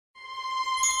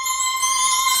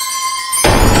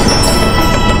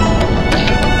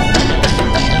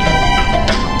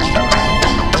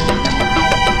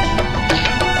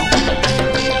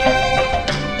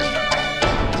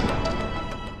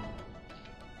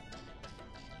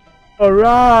All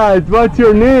right, what's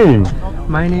your name?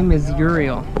 My name is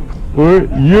Uriel.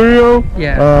 Uriel?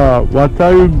 Yeah. What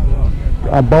are you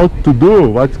about to do?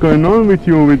 What's going on with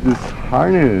you with this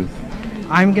harness?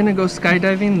 I'm gonna go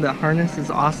skydiving. The harness is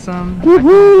awesome. I feel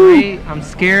great. I'm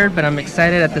scared, but I'm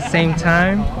excited at the same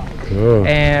time. Oh.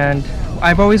 And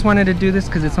I've always wanted to do this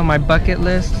because it's on my bucket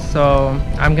list. So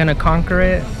I'm gonna conquer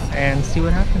it and see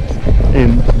what happens.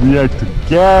 And we are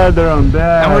together on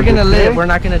that. And we're gonna live. We're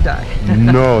not gonna die.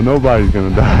 No, nobody's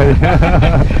gonna die.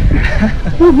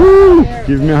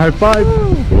 Give me a high five.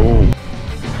 Boom.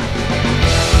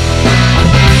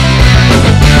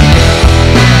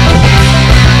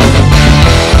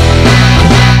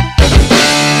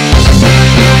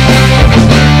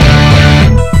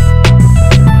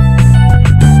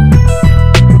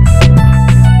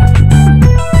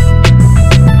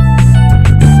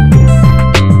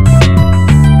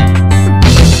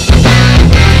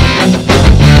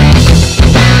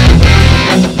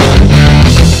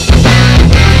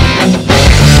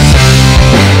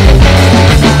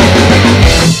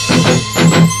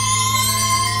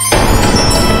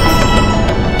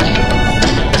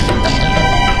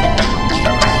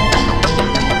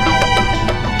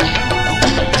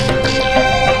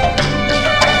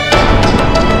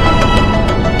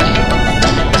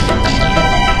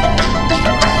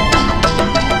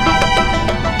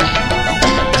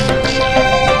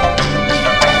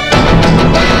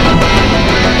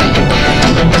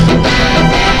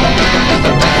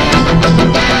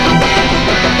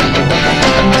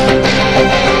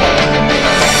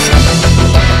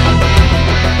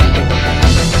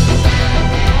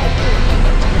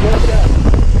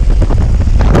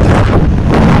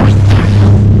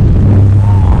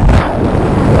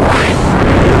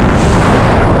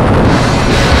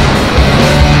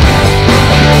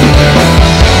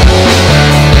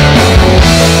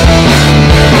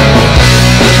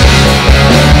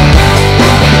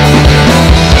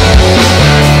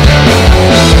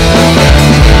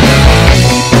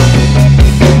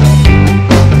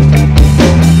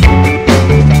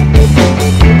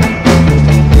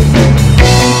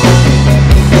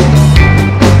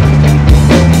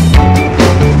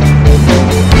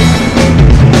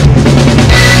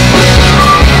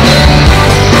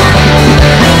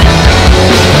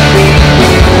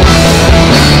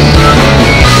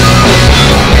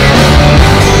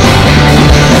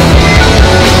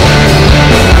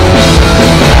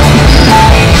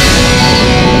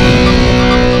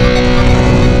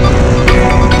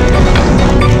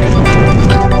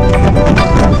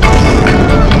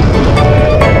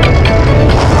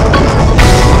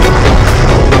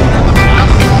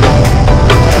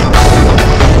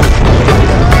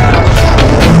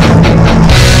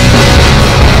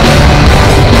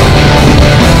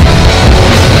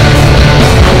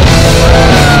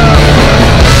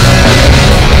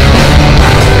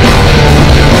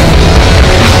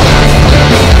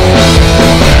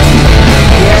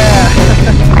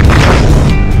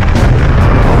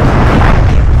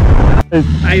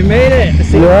 I made it!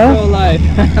 Saved my whole life.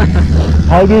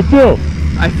 How do you feel?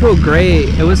 I feel great.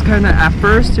 It was kind of, at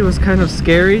first it was kind of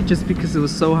scary just because it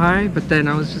was so high, but then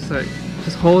I was just like,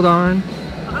 just hold on.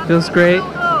 Feels great.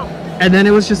 And then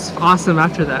it was just awesome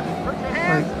after that.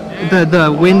 Like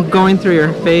the wind going through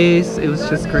your face, it was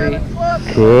just great.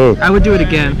 Cool. I would do it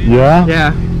again. Yeah?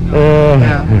 Yeah.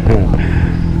 Yeah.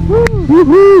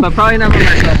 But probably not by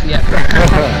myself yet.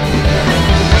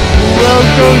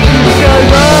 Welcome to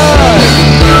Skydive!